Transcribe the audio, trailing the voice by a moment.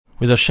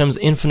with Hashem's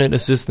infinite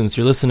assistance.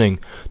 You're listening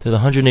to the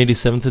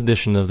 187th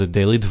edition of the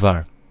Daily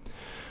Dvar.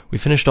 We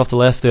finished off the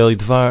last Daily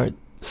Dvar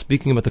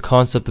speaking about the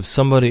concept of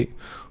somebody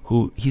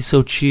who he's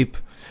so cheap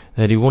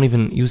that he won't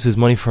even use his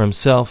money for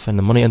himself, and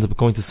the money ends up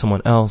going to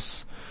someone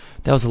else.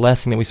 That was the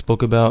last thing that we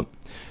spoke about.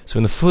 So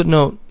in the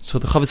footnote, so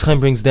the Chafetz Chaim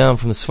brings down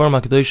from the Sfarim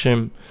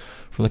HaKadoshim,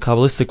 from the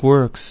Kabbalistic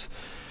works,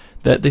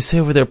 that they say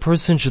over there, a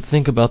person should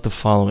think about the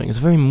following. It's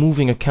a very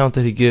moving account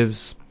that he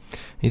gives.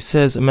 He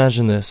says,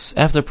 imagine this,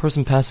 after a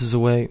person passes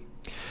away,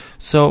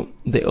 so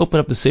they open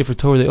up the Sefer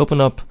Torah, they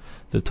open up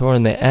the Torah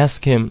and they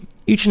ask him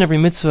each and every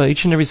mitzvah,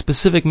 each and every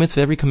specific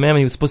mitzvah, every commandment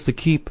he was supposed to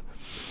keep.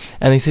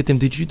 And they say to him,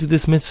 did you do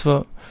this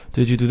mitzvah?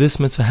 Did you do this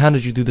mitzvah? How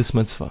did you do this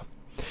mitzvah?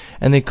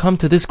 And they come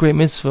to this great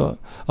mitzvah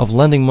of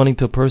lending money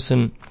to a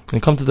person,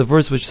 and come to the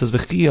verse which says,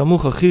 V'chi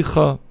yamuch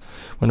achicha,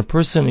 when a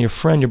person, your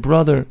friend, your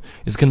brother,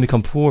 is going to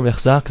become poor, you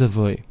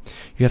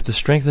have to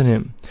strengthen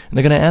him. And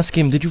they're going to ask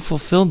him, did you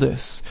fulfill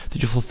this?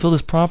 Did you fulfill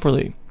this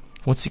properly?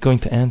 What's he going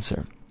to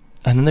answer?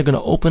 And then they're going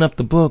to open up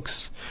the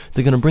books.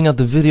 They're going to bring out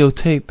the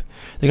videotape.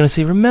 They're going to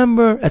say,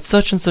 remember, at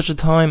such and such a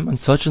time, on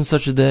such and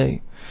such a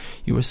day,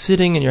 you were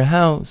sitting in your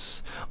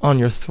house, on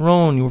your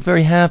throne, you were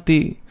very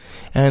happy,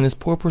 and this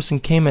poor person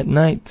came at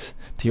night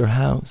to your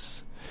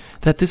house.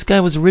 That this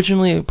guy was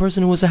originally a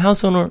person who was a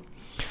house owner.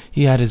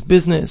 He had his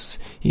business,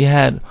 he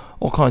had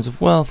all kinds of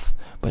wealth,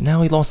 but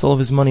now he lost all of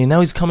his money, and now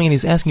he's coming and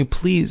he's asking you,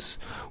 please,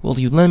 will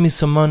you lend me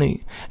some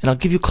money, and I'll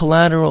give you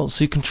collateral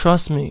so you can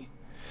trust me.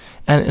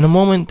 And in a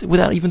moment,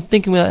 without even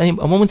thinking, without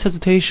a moment's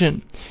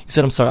hesitation, he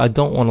said, I'm sorry, I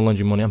don't want to lend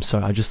you money, I'm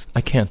sorry,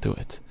 I can't do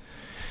it.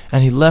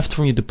 And he left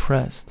from you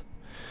depressed.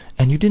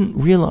 And you didn't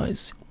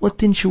realize, what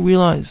didn't you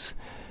realize?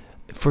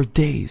 For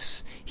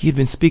days, he had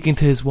been speaking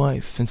to his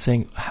wife and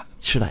saying,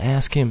 should I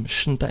ask him?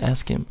 Shouldn't I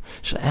ask him?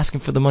 Should I ask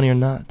him for the money or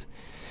not?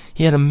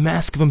 He had a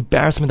mask of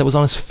embarrassment that was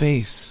on his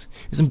face.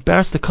 He was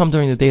embarrassed to come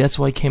during the day, that's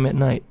why he came at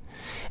night.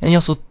 And he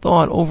also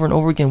thought over and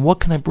over again, what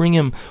can I bring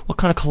him? What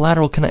kind of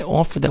collateral can I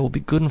offer that will be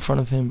good in front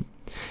of him?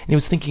 And he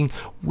was thinking,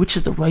 which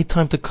is the right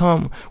time to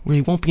come, where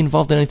he won't be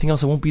involved in anything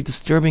else, I won't be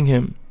disturbing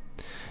him.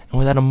 And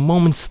without a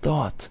moment's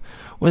thought,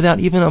 without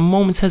even a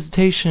moment's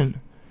hesitation,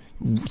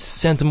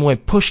 sent him away,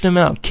 pushed him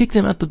out, kicked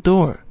him out the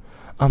door.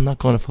 I'm not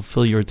going to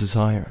fulfill your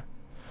desire.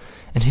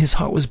 And his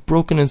heart was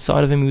broken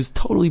inside of him. He was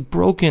totally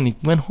broken. He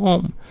went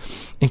home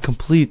in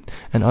complete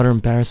and utter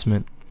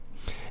embarrassment.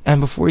 And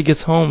before he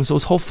gets home, so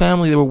his whole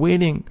family, they were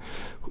waiting.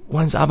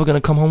 When's Abba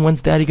going to come home?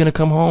 When's Daddy going to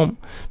come home?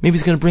 Maybe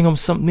he's going to bring home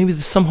maybe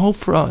there's some hope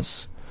for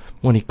us.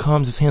 When he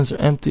comes, his hands are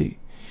empty.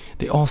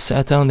 They all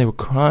sat down, they were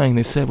crying.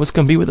 They said, what's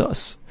going to be with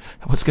us?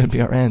 What's going to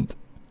be our end?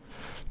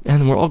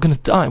 And we're all going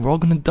to die. We're all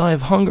going to die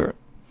of hunger.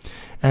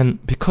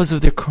 And because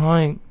of their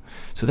crying,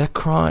 so that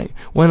cry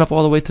went up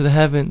all the way to the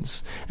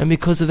heavens. And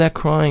because of that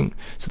crying,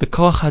 so the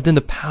Koach Hadin,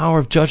 the power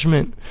of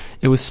judgment,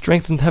 it was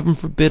strengthened, heaven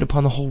forbid,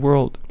 upon the whole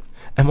world.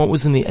 And what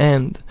was in the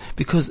end?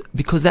 Because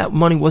that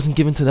money wasn't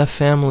given to that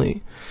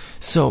family,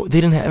 so they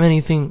didn't have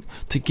anything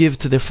to give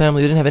to their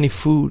family. They didn't have any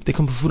food. They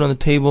couldn't put food on the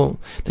table.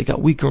 They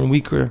got weaker and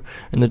weaker,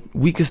 and the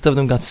weakest of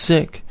them got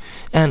sick.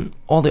 And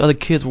all the other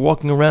kids were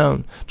walking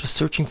around just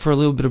searching for a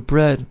little bit of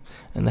bread,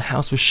 and the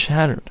house was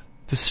shattered,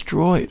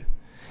 destroyed.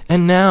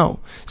 And now,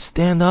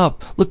 stand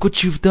up. Look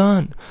what you've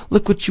done.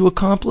 Look what you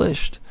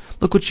accomplished.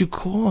 Look what you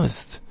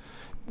caused.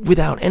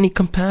 Without any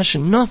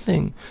compassion,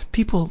 nothing.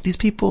 These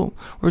people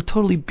were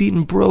totally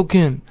beaten,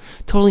 broken,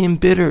 totally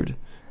embittered,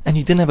 and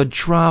you didn't have a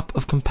drop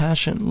of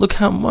compassion. Look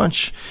how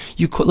much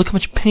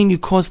pain you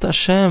caused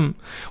Hashem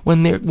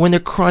when their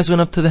cries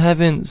went up to the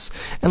heavens,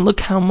 and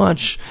look how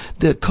much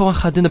the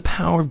Koach Hadin, the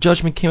power of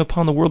judgment, came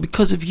upon the world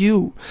because of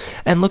you,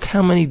 and look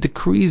how many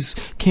decrees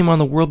came on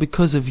the world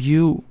because of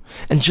you.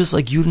 And just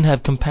like you didn't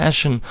have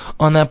compassion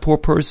on that poor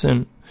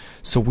person,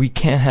 so we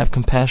can't have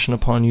compassion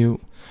upon you.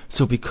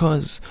 So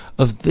because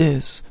of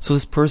this, so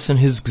this person,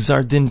 his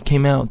Gzar Din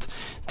came out.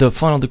 The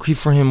final decree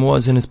for him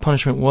was, and his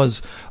punishment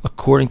was,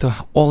 according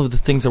to all of the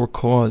things that were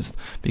caused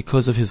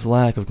because of his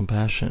lack of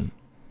compassion.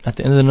 At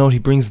the end of the note, he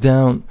brings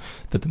down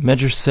that the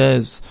Medrash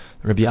says,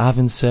 Rabbi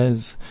Avin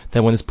says,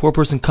 that when this poor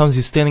person comes,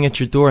 he's standing at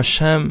your door,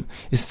 Hashem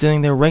is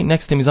standing there right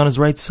next to him, he's on his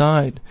right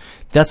side.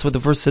 That's what the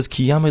verse says,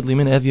 Ki yamed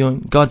limin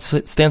evyon. God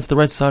stands to the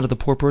right side of the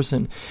poor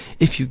person.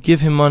 If you give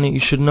him money, you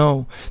should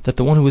know that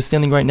the one who is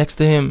standing right next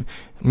to him,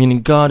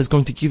 meaning God, is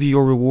going to give you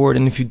your reward.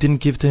 And if you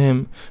didn't give to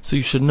him, so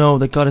you should know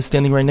that God is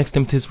standing right next to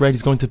him to his right.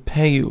 He's going to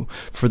pay you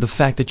for the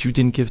fact that you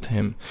didn't give to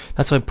him.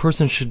 That's why a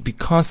person should be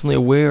constantly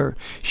aware.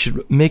 He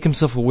should make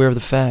himself aware of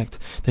the fact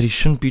that he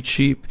shouldn't be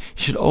cheap.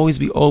 He should always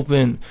be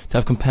open to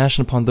have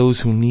compassion upon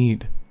those who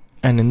need.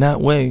 And in that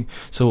way,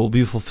 so it will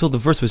be fulfilled the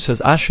verse which says,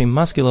 Ashri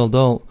maskil al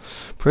dol.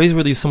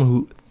 Praiseworthy is someone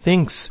who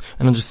thinks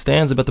and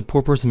understands about the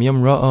poor person,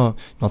 Yom Ra'ah,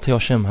 Maltei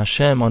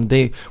Hashem, on a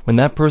day when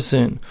that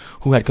person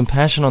who had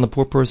compassion on the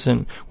poor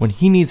person, when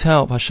he needs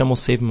help, Hashem will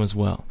save him as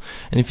well.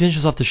 And he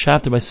finishes off the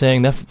chapter by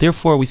saying that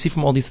therefore we see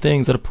from all these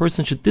things that a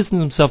person should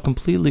distance himself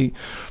completely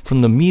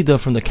from the midah,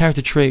 from the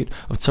character trait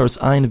of tzaras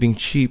ayin, of being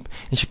cheap,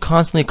 and should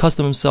constantly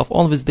accustom himself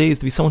all of his days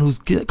to be someone who's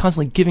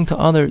constantly giving to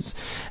others,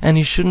 and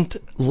he shouldn't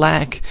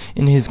lack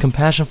in his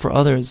compassion for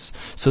others,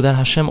 so that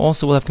Hashem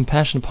also will have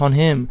compassion upon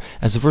him.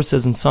 As the verse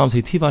says in Psalms,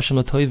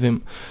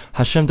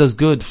 Hashem does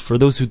good for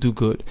those who do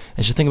good,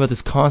 and should think about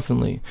this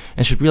constantly,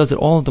 and should realize that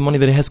all of the money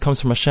that he has comes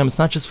from Hashem. It's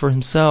not just for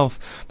himself,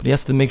 but he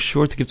has to make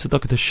sure to give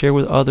tzedakah, to share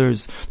with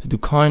others, to do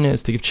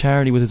kindness, to give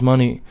charity with his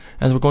money,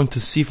 as we're going to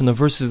see from the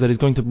verses that he's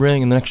going to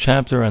bring in the next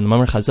chapter, and the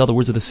Mamar Chazal, the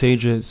words of the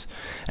sages.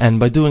 And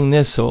by doing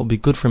this, so it will be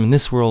good for him in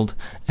this world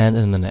and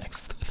in the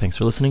next. Thanks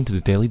for listening to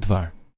the Daily Dvar.